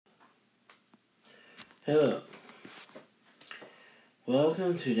Hello.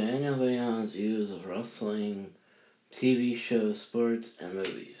 Welcome to Daniel Leon's views of wrestling, TV shows, sports, and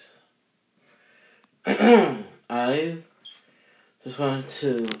movies. I just wanted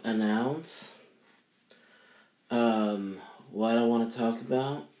to announce what I want to talk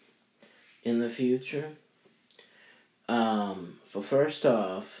about in the future. But first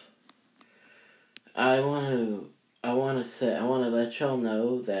off, I want to let y'all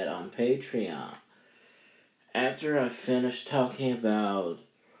know that on Patreon, after I finish talking about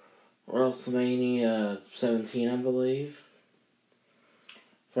WrestleMania 17, I believe,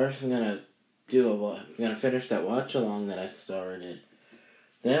 first I'm gonna finish that watch along that I started.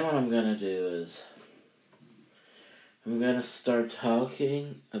 Then what I'm gonna do is I'm gonna start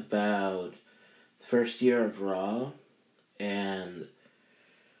talking about the first year of Raw, and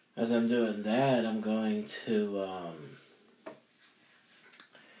as I'm doing that, I'm going to on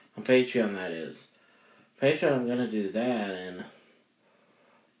Patreon, that is. Patreon, I'm gonna do that, and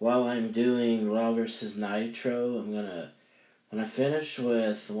while I'm doing Raw vs. Nitro, when I finish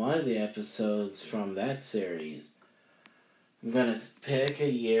with one of the episodes from that series, I'm gonna pick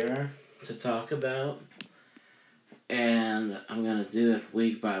a year to talk about, and I'm gonna do it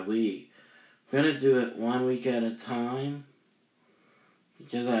week by week. I'm gonna do it 1 week at a time,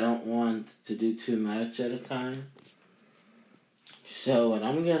 because I don't want to do too much at a time. So what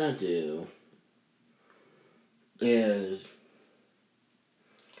I'm gonna do is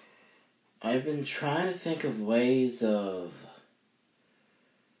I've been trying to think of ways of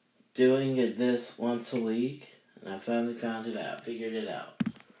doing it this once a week, and I finally figured it out.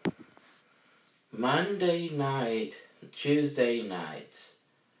 Monday and Tuesday nights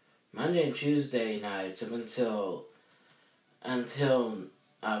up until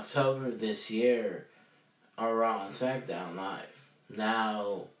October of this year are Raw and SmackDown Live.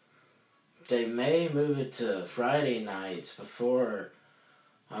 Now, they may move it to Friday nights before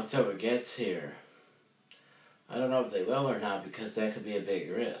October gets here. I don't know if they will or not, because that could be a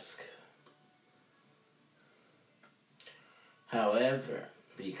big risk. However,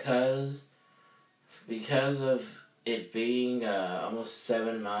 because of it being almost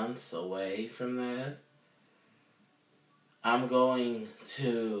 7 months away from that, I'm going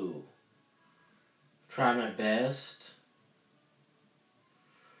to try my best.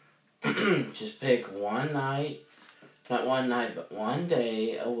 Just pick one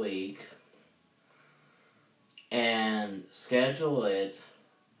day a week, and schedule that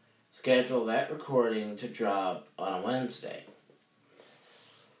recording to drop on a Wednesday.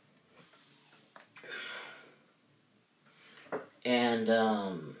 And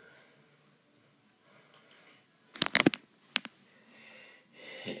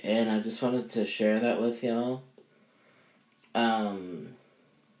I just wanted to share that with y'all.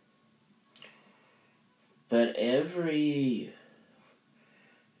 But every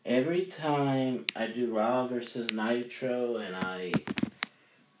time I do Raw vs. Nitro, and I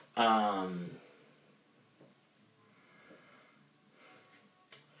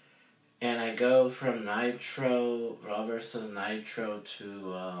go from Raw vs. Nitro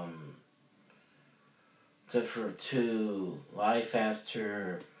to life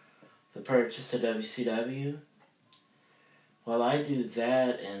after the purchase of WCW. Well, I do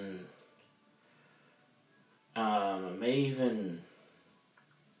that, and I may even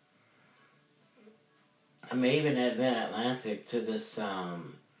add Mid-Atlantic to this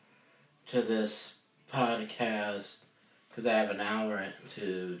podcast, because I have an hour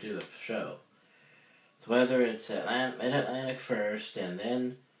to do a show. So whether it's Mid-Atlantic first, and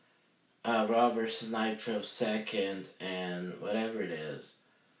then Raw vs. Nitro second, and whatever it is,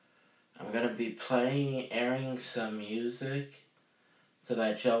 I'm gonna be airing some music, so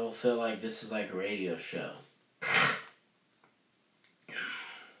that y'all will feel like this is like a radio show.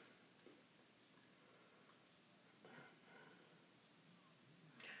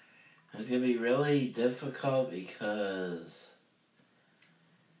 It's gonna be really difficult because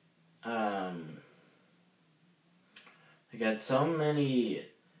I got so many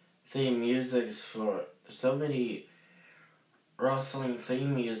so many wrestling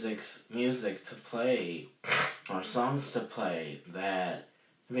theme music to play, or songs to play, that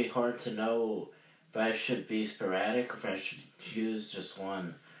it'd be hard to know if I should be sporadic or if I should choose just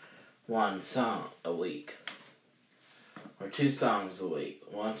one song a week, or 2 songs a week,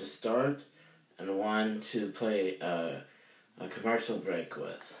 one to start and one to play a commercial break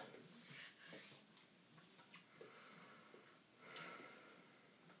with.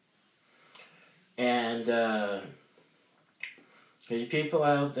 And you people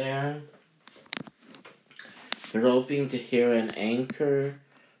out there, you're hoping to hear an Anchor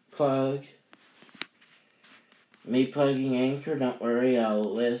plug, me plugging Anchor, don't worry, I'll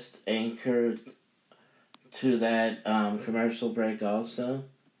list Anchor to that commercial break also.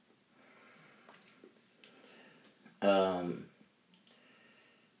 And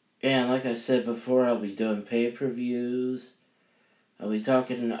like I said before, I'll be doing pay-per-views. I'll be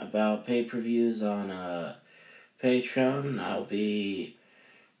talking about pay-per-views on Patreon. I'll be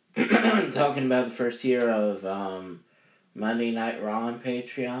talking about the first year of Monday Night Raw on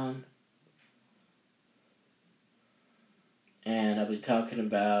Patreon. And I'll be talking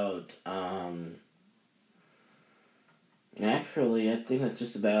about, actually, I think that's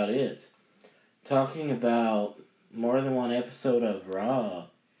just about it. Talking about more than one episode of Raw,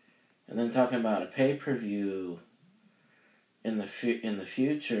 and then talking about a pay-per-view in the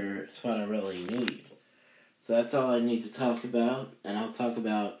future is what I really need. So that's all I need to talk about, and I'll talk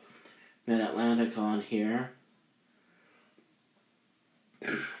about Mid-Atlantic on here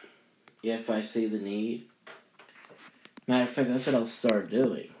if I see the need. Matter of fact, that's what I'll start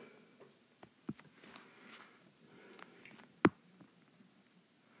doing.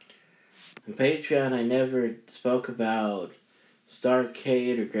 On Patreon, I never spoke about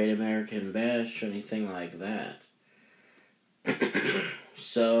Starrcade or Great American Bash or anything like that.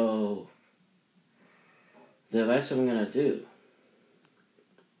 So, that's what I'm going to do.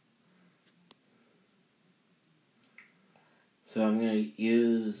 So I'm going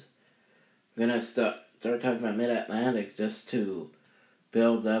to start talking about Mid-Atlantic just to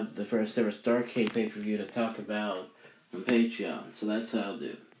build up the first ever Starrcade pay-per-view to talk about on Patreon. So that's what I'll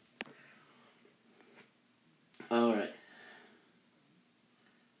do. Alright.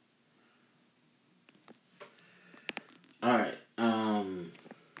 Alright.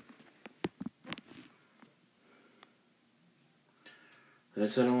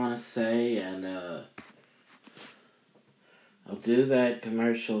 That's what I want to say, and I'll do that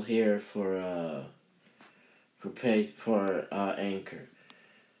commercial here for Anchor.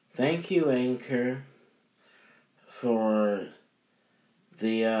 Thank you, Anchor, for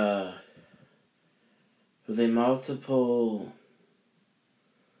the multiple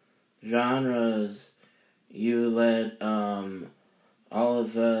genres you let all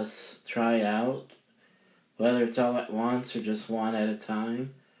of us try out, whether it's all at once or just one at a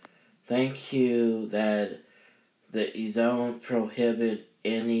time. Thank you that you don't prohibit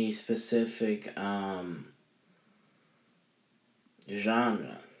any specific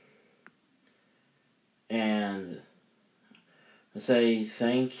genre. And I say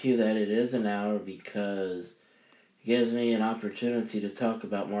thank you that it is an hour because it gives me an opportunity to talk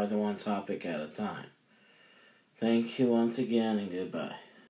about more than one topic at a time. Thank you once again, and goodbye.